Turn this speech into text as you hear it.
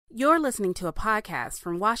You're listening to a podcast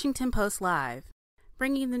from Washington Post Live,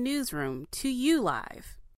 bringing the newsroom to you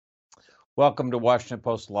live. Welcome to Washington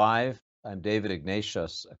Post Live. I'm David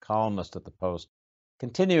Ignatius, a columnist at the Post.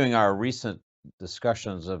 Continuing our recent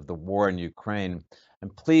discussions of the war in Ukraine, I'm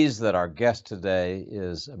pleased that our guest today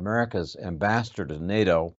is America's ambassador to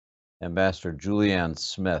NATO, Ambassador Julianne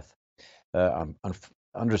Smith.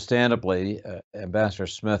 Understandably, Ambassador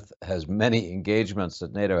Smith has many engagements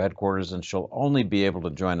at NATO headquarters, and she'll only be able to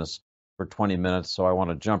join us for 20 minutes, so I want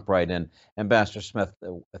to jump right in. Ambassador Smith,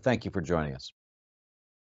 thank you for joining us.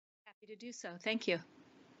 Happy to do so. Thank you.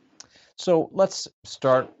 So let's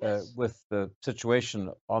start with the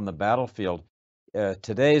situation on the battlefield.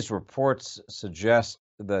 Today's reports suggest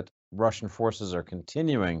that Russian forces are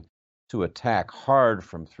continuing to attack hard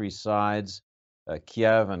from three sides.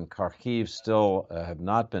 Kiev and Kharkiv still have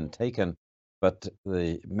not been taken, but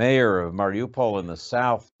the mayor of Mariupol in the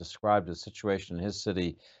south described the situation in his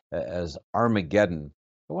city as Armageddon.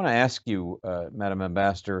 I want to ask you, Madam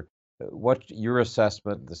Ambassador, what your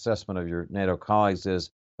assessment, the assessment of your NATO colleagues is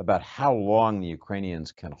about how long the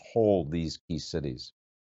Ukrainians can hold these key cities.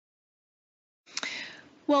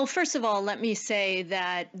 Well, first of all, let me say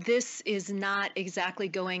that this is not exactly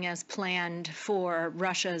going as planned for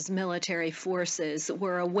Russia's military forces.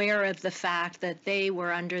 We're aware of the fact that they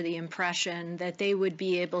were under the impression that they would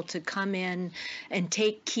be able to come in and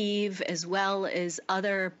take Kyiv as well as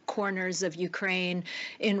other corners of Ukraine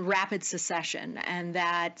in rapid succession, and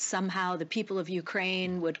that somehow the people of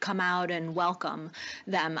Ukraine would come out and welcome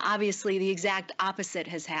them. Obviously, the exact opposite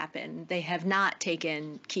has happened. They have not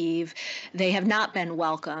taken Kyiv. They have not been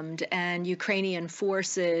welcomed, and Ukrainian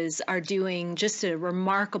forces are doing just a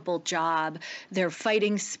remarkable job. Their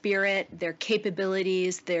fighting spirit, their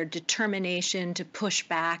capabilities, their determination to push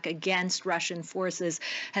back against Russian forces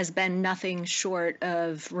has been nothing short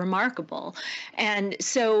of remarkable. And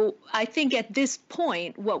so I think at this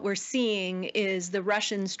point, what we're seeing is the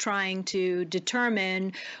Russians trying to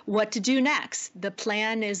determine what to do next. The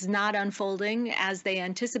plan is not unfolding as they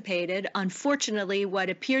anticipated. Unfortunately,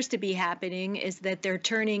 what appears to be happening is that they're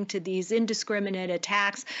turning to these indiscriminate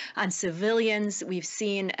attacks on civilians. We've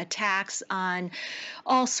seen attacks on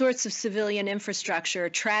all sorts of civilian infrastructure,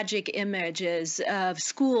 tragic images of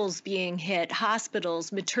schools being hit,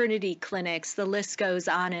 hospitals, maternity clinics, the list goes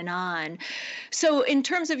on and on. So in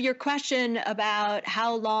terms of your question about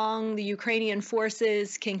how long the Ukrainian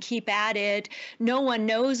forces can keep at it, no one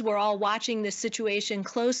knows. We're all watching this situation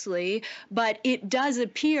closely, but it does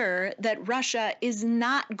appear that Russia is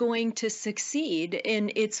not going to succeed in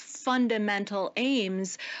its fundamental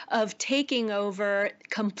aims of taking over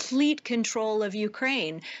complete control of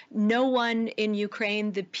Ukraine. No one in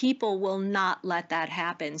Ukraine, the people will not let that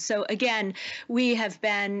happen. So again, we have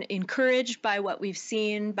been encouraged by what we've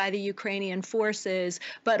seen by the Ukrainian forces,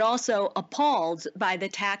 but also appalled by the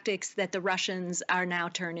tactics that the Russians are now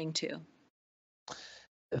turning to.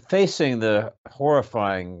 Facing the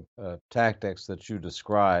horrifying tactics that you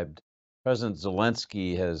described, President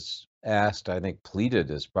Zelensky has asked, I think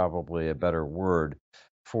pleaded is probably a better word,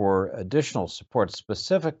 for additional support.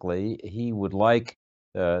 Specifically, he would like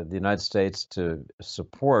the United States to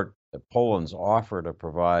support Poland's offer to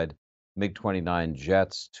provide MiG-29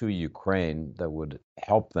 jets to Ukraine that would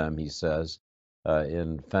help them, he says,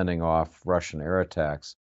 in fending off Russian air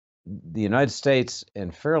attacks. The United States,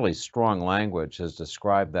 in fairly strong language, has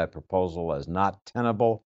described that proposal as not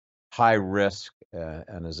tenable, high risk,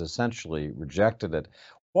 and has essentially rejected it.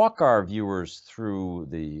 Walk our viewers through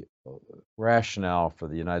the rationale for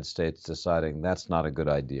the United States deciding that's not a good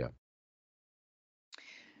idea.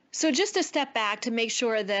 So just to step back to make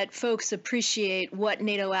sure that folks appreciate what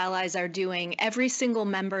NATO allies are doing, every single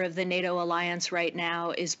member of the NATO alliance right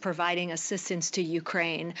now is providing assistance to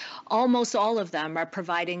Ukraine. Almost all of them are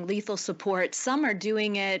providing lethal support. Some are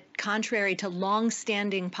doing it contrary to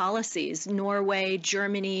long-standing policies. Norway,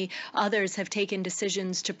 Germany, others have taken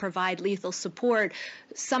decisions to provide lethal support,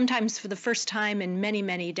 sometimes for the first time in many,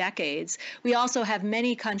 many decades. We also have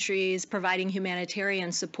many countries providing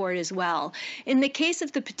humanitarian support as well. In the case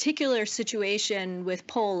of the particular situation with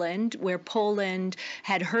Poland, where Poland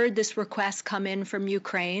had heard this request come in from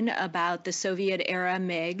Ukraine about the Soviet-era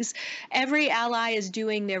MiGs, every ally is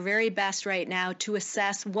doing their very best right now to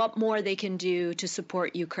assess what more they can do to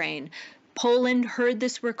support Ukraine. Poland heard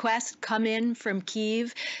this request come in from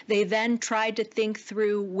Kyiv. They then tried to think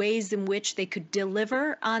through ways in which they could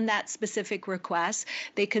deliver on that specific request.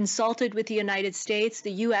 They consulted with the United States.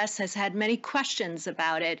 The U.S. has had many questions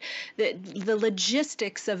about it. The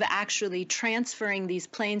logistics of actually transferring these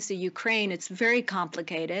planes to Ukraine, it's very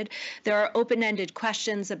complicated. There are open-ended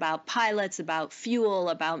questions about pilots, about fuel,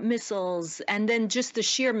 about missiles, and then just the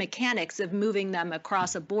sheer mechanics of moving them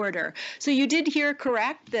across a border. So you did hear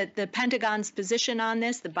correct that the Pentagon's position on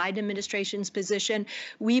this, the Biden administration's position,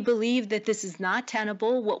 we believe that this is not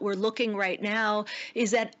tenable. What we're looking right now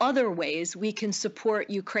is at other ways we can support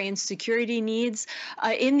Ukraine's security needs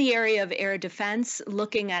in the area of air defense,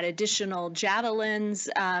 looking at additional javelins,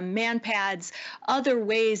 manpads, other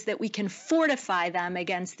ways that we can fortify them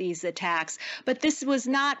against these attacks. But this was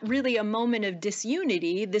not really a moment of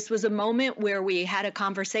disunity. This was a moment where we had a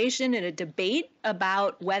conversation and a debate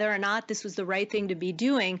about whether or not this was the right thing to be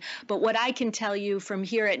doing. But what I can tell you from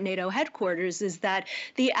here at NATO headquarters is that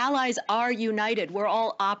the allies are united. We're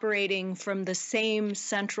all operating from the same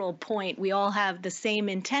central point. We all have the same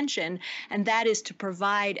intention, and that is to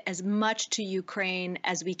provide as much to Ukraine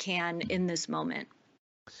as we can in this moment.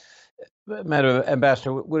 Madam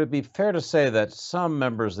Ambassador, would it be fair to say that some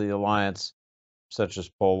members of the alliance, such as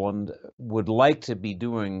Poland, would like to be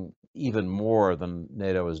doing even more than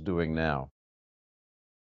NATO is doing now?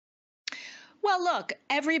 Well, look,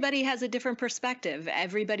 everybody has a different perspective.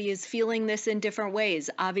 Everybody is feeling this in different ways.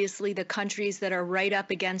 Obviously, the countries that are right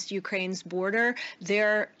up against Ukraine's border,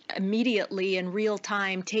 they're immediately in real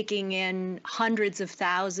time taking in hundreds of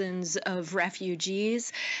thousands of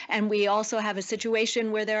refugees. And we also have a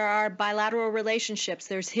situation where there are bilateral relationships,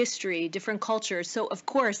 there's history, different cultures. So, of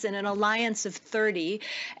course, in an alliance of 30,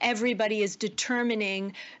 everybody is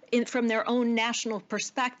determining from their own national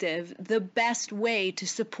perspective, the best way to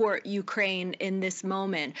support Ukraine in this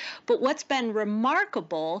moment. But what's been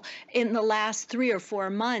remarkable in the last 3 or 4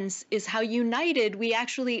 months is how united we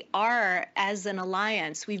actually are as an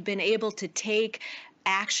alliance. We've been able to take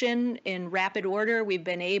action in rapid order. We've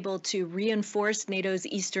been able to reinforce NATO's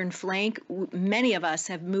eastern flank. Many of us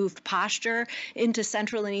have moved posture into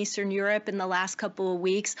Central and Eastern Europe in the last couple of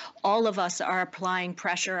weeks. All of us are applying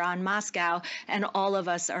pressure on Moscow, and all of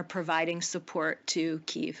us are providing support to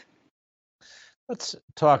Kyiv. Let's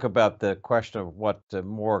talk about the question of what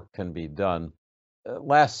more can be done.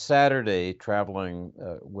 Last Saturday, traveling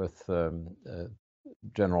with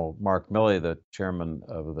General Mark Milley, the chairman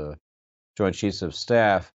of the Joint Chiefs of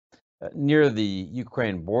Staff, near the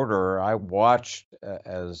Ukraine border, I watched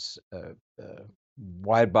as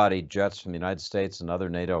wide-body jets from the United States and other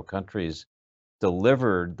NATO countries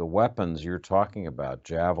delivered the weapons you're talking about,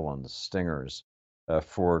 javelins, stingers,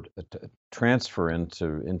 for transfer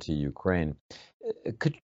into Ukraine.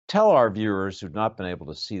 Could you tell our viewers who've not been able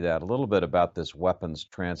to see that a little bit about this weapons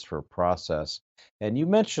transfer process? And you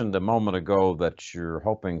mentioned a moment ago that you're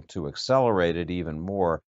hoping to accelerate it even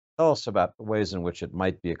more. Tell us about the ways in which it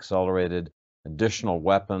might be accelerated, additional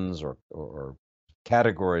weapons or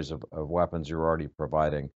categories of weapons you're already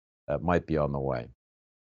providing that might be on the way.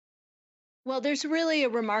 Well, there's really a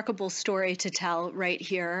remarkable story to tell right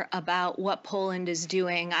here about what Poland is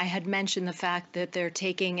doing. I had mentioned the fact that they're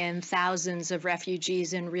taking in thousands of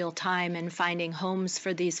refugees in real time and finding homes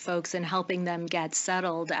for these folks and helping them get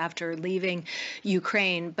settled after leaving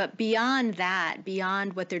Ukraine. But beyond that,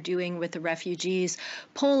 beyond what they're doing with the refugees,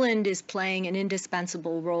 Poland is playing an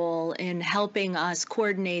indispensable role in helping us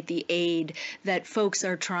coordinate the aid that folks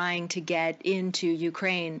are trying to get into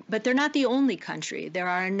Ukraine. But they're not the only country. There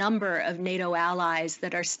are a number of NATO allies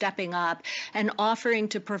that are stepping up and offering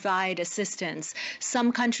to provide assistance.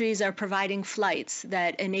 Some countries are providing flights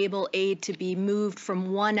that enable aid to be moved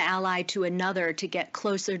from one ally to another to get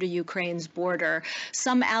closer to Ukraine's border.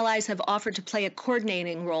 Some allies have offered to play a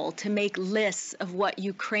coordinating role to make lists of what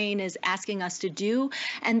Ukraine is asking us to do,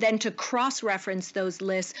 and then to cross-reference those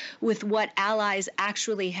lists with what allies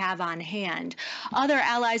actually have on hand. Other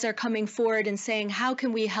allies are coming forward and saying, how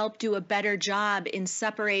can we help do a better job in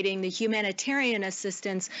separating the humanitarian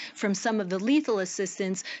assistance from some of the lethal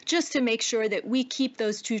assistance, just to make sure that we keep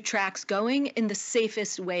those two tracks going in the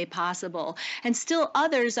safest way possible. And still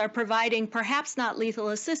others are providing perhaps not lethal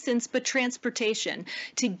assistance, but transportation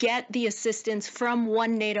to get the assistance from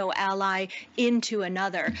one NATO ally into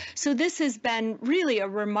another. So this has been really a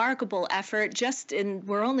remarkable effort.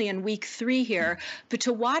 We're only in week 3 here, but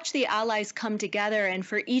to watch the allies come together and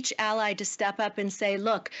for each ally to step up and say,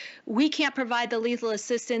 look, we can't provide the lethal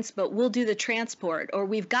assistance, but we'll do the transport, or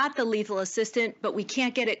we've got the lethal assistant, but we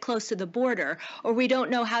can't get it close to the border, or we don't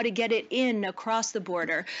know how to get it in across the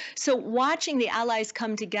border. So watching the allies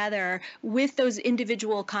come together with those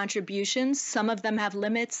individual contributions, some of them have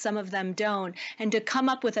limits, some of them don't, and to come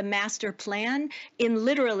up with a master plan in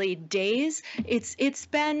literally days, it's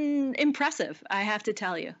been impressive, I have to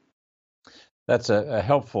tell you. That's a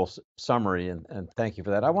helpful summary, and thank you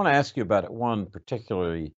for that. I want to ask you about one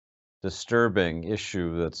particularly disturbing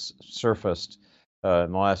issue that's surfaced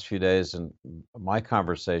in the last few days in my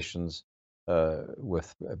conversations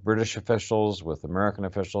with British officials, with American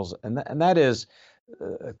officials, and that is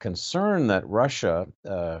a concern that Russia,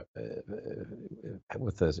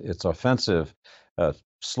 with its offensive,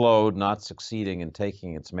 slowed, not succeeding in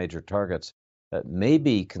taking its major targets, may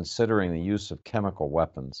be considering the use of chemical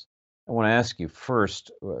weapons. I want to ask you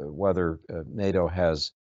first whether NATO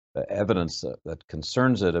has evidence that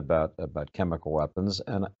concerns it about chemical weapons,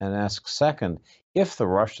 and ask second, if the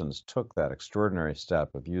Russians took that extraordinary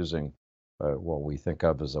step of using what we think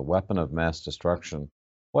of as a weapon of mass destruction,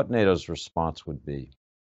 what NATO's response would be.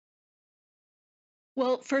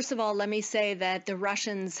 Well, first of all, let me say that the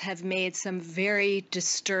Russians have made some very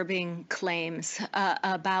disturbing claims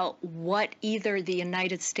about what either the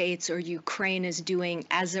United States or Ukraine is doing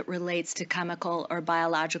as it relates to chemical or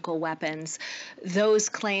biological weapons. Those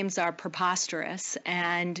claims are preposterous,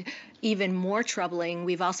 and even more troubling,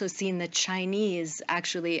 we've also seen the Chinese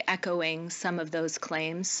actually echoing some of those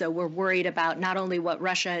claims. So we're worried about not only what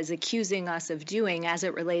Russia is accusing us of doing as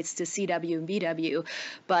it relates to CW and BW,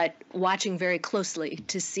 but watching very closely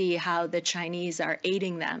to see how the Chinese are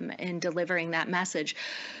aiding them in delivering that message.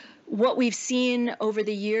 What we've seen over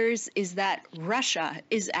the years is that Russia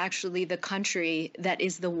is actually the country that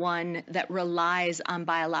is the one that relies on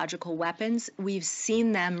biological weapons. We've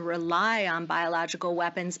seen them rely on biological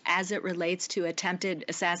weapons as it relates to attempted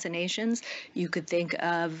assassinations. You could think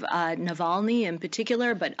of Navalny in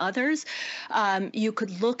particular, but others. You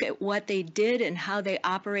could look at what they did and how they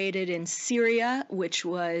operated in Syria, which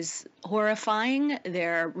was horrifying.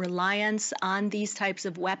 Their reliance on these types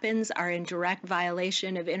of weapons are in direct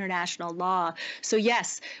violation of international law. So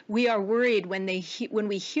yes, we are worried when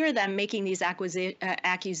we hear them making these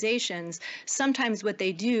accusations. Sometimes what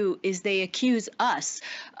they do is they accuse us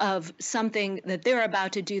of something that they're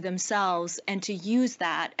about to do themselves, and to use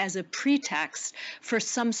that as a pretext for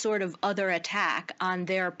some sort of other attack on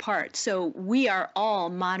their part. So we are all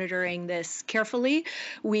monitoring this carefully.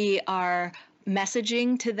 We are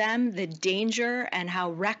messaging to them the danger and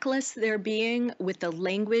how reckless they're being with the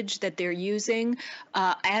language that they're using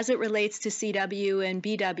as it relates to CW and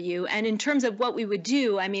BW. And in terms of what we would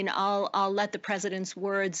do, I mean, I'll let the president's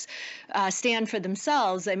words stand for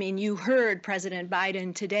themselves. I mean, you heard President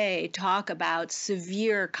Biden today talk about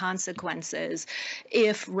severe consequences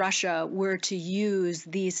if Russia were to use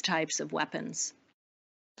these types of weapons.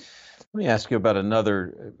 Let me ask you about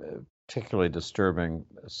another particularly disturbing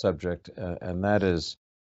subject, and that is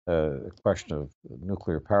the question of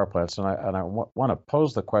nuclear power plants. And I want to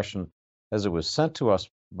pose the question as it was sent to us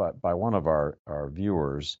by one of our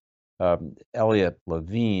viewers. Elliot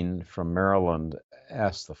Levine from Maryland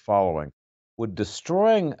asked the following: would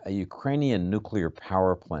destroying a Ukrainian nuclear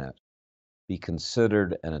power plant be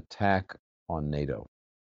considered an attack on NATO?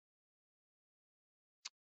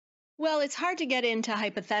 Well, it's hard to get into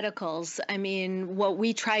hypotheticals. I mean, what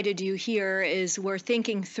we try to do here is we're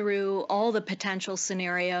thinking through all the potential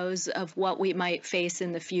scenarios of what we might face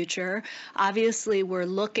in the future. Obviously, we're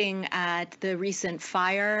looking at the recent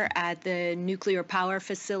fire at the nuclear power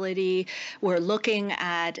facility. We're looking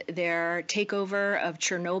at their takeover of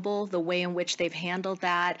Chernobyl, the way in which they've handled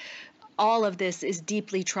that. All of this is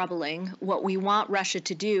deeply troubling. What we want Russia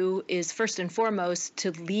to do is, first and foremost,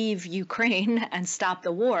 to leave Ukraine and stop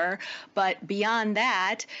the war. But beyond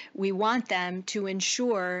that, we want them to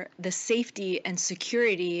ensure the safety and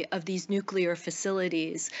security of these nuclear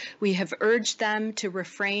facilities. We have urged them to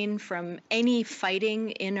refrain from any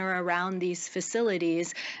fighting in or around these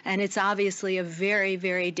facilities. And it's obviously a very,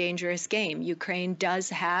 very dangerous game. Ukraine does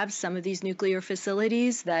have some of these nuclear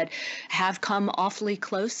facilities that have come awfully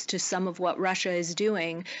close to some of what Russia is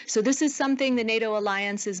doing. So this is something the NATO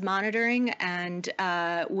alliance is monitoring and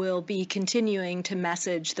will be continuing to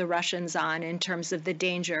message the Russians on in terms of the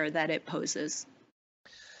danger that it poses.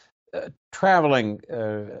 Traveling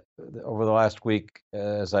over the last week,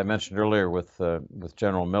 as I mentioned earlier with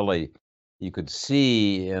General Milley, you could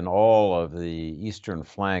see in all of the eastern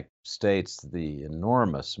flank states the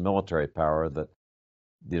enormous military power that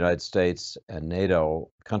the United States and NATO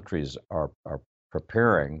countries are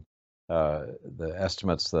preparing. The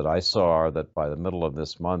estimates that I saw are that by the middle of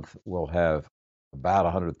this month, we'll have about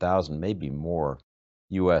 100,000, maybe more,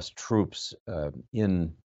 U.S. troops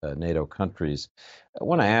in NATO countries. I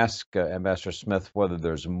want to ask Ambassador Smith whether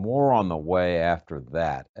there's more on the way after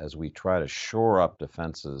that as we try to shore up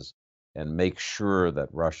defenses and make sure that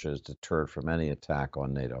Russia is deterred from any attack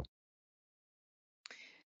on NATO.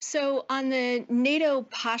 So, on the NATO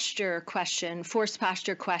posture question, force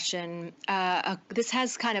posture question, this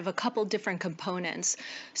has kind of a couple different components.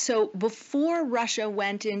 So, before Russia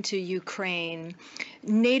went into Ukraine,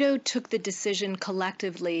 NATO took the decision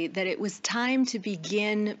collectively that it was time to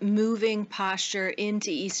begin moving posture into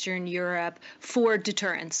Eastern Europe for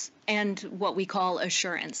deterrence and what we call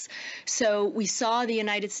assurance. So we saw the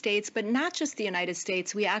United States, but not just the United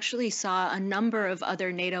States, we actually saw a number of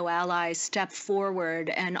other NATO allies step forward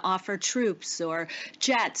and offer troops or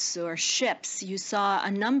jets or ships. You saw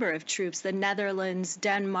a number of troops, the Netherlands,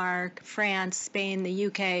 Denmark, France, Spain, the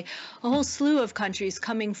UK, a whole slew of countries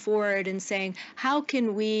coming forward and saying, how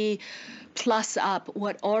can we plus up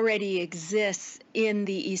what already exists in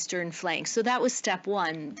the eastern flank? So that was step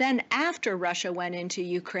one. Then after Russia went into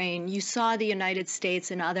Ukraine, you saw the United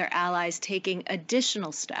States and other allies taking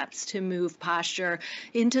additional steps to move posture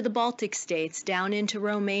into the Baltic states, down into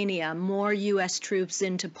Romania, more U.S. troops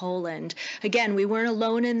into Poland. Again, we weren't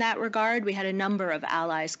alone in that regard. We had a number of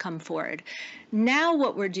allies come forward. Now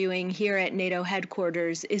what we're doing here at NATO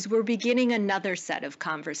headquarters is we're beginning another set of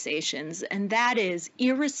conversations, and that is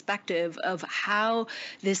irrespective of how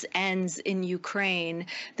this ends in Ukraine,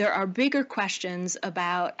 there are bigger questions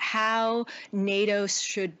about how NATO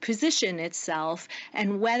should position itself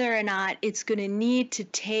and whether or not it's going to need to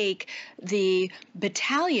take the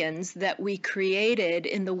battalions that we created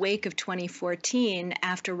in the wake of 2014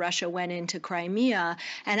 after Russia went into Crimea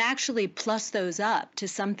and actually plus those up to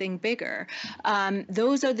something bigger.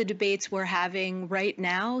 Those are the debates we're having right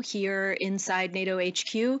now here inside NATO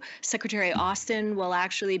HQ. Secretary Austin will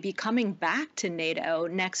actually be coming back to NATO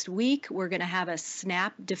next week. We're going to have a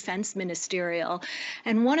SNAP Defense Ministerial.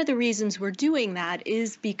 And one of the reasons we're doing that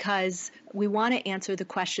is because we want to answer the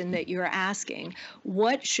question that you're asking.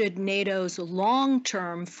 What should NATO's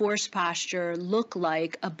long-term force posture look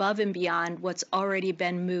like above and beyond what's already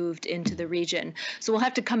been moved into the region? So we'll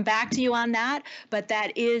have to come back to you on that, but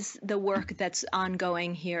that is the work that's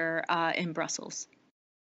ongoing here in Brussels.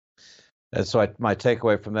 And so my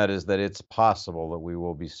takeaway from that is that it's possible that we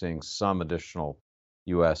will be seeing some additional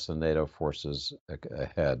U.S. and NATO forces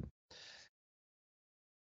ahead.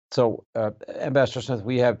 So, Ambassador Smith,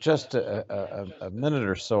 we have just a minute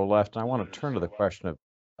or so left, and I want to turn to the question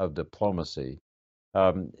of diplomacy.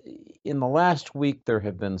 In the last week, there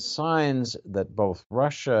have been signs that both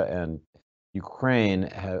Russia and Ukraine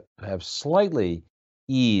have slightly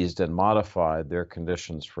eased and modified their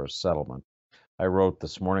conditions for a settlement. I wrote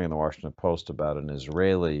this morning in the Washington Post about an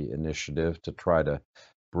Israeli initiative to try to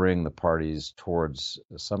bring the parties towards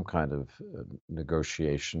some kind of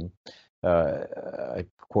negotiation. I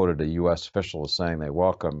quoted a U.S. official as saying they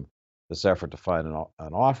welcome this effort to find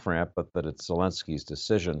an off-ramp, but that it's Zelensky's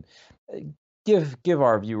decision. Give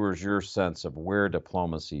our viewers your sense of where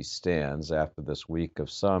diplomacy stands after this week of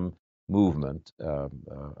some movement,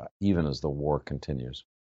 even as the war continues.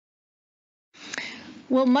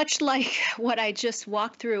 Well, much like what I just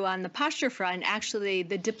walked through on the posture front, actually,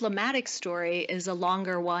 the diplomatic story is a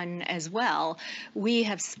longer one as well. We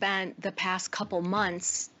have spent the past couple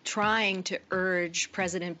months trying to urge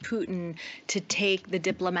President Putin to take the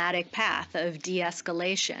diplomatic path of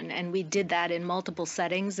de-escalation. And we did that in multiple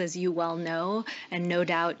settings, as you well know, and no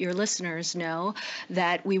doubt your listeners know,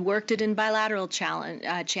 that we worked it in bilateral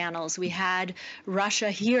channels. We had Russia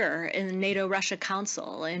here in the NATO-Russia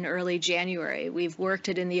Council in early January. We've worked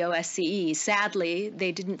it in the OSCE. Sadly,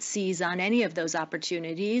 they didn't seize on any of those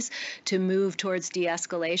opportunities to move towards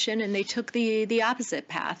de-escalation, and they took the opposite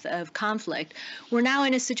path of conflict. We're now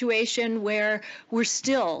in a situation where we're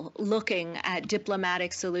still looking at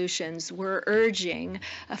diplomatic solutions. We're urging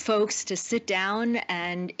folks to sit down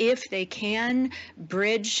and, if they can,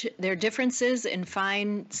 bridge their differences and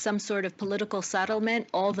find some sort of political settlement,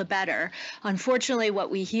 all the better. Unfortunately, what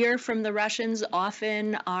we hear from the Russians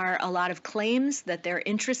often are a lot of claims that they're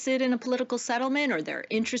interested in a political settlement or they're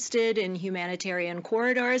interested in humanitarian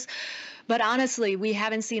corridors. But honestly, we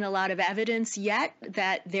haven't seen a lot of evidence yet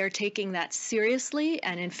that they're taking that seriously.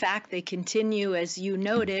 And in fact, they continue, as you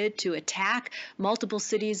noted, to attack multiple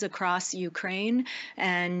cities across Ukraine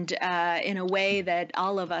and in a way that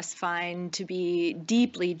all of us find to be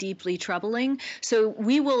deeply, deeply troubling. So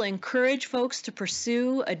we will encourage folks to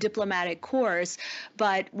pursue a diplomatic course,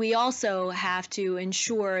 but we also have to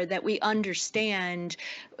ensure that we understand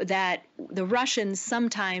that the Russians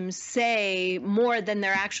sometimes say more than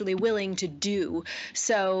they're actually willing to do.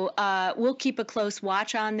 So we'll keep a close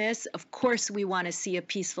watch on this. Of course, we want to see a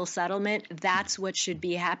peaceful settlement. That's what should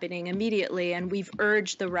be happening immediately. And we've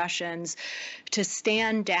urged the Russians to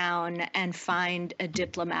stand down and find a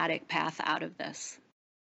diplomatic path out of this.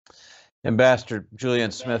 Ambassador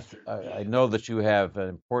Julianne Smith, I know that you have an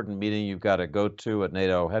important meeting you've got to go to at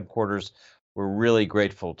NATO headquarters. We're really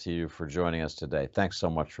grateful to you for joining us today. Thanks so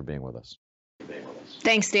much for being with us.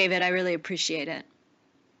 Thanks, David. I really appreciate it.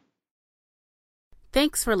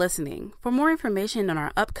 Thanks for listening. For more information on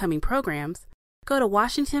our upcoming programs, go to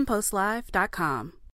WashingtonPostLive.com.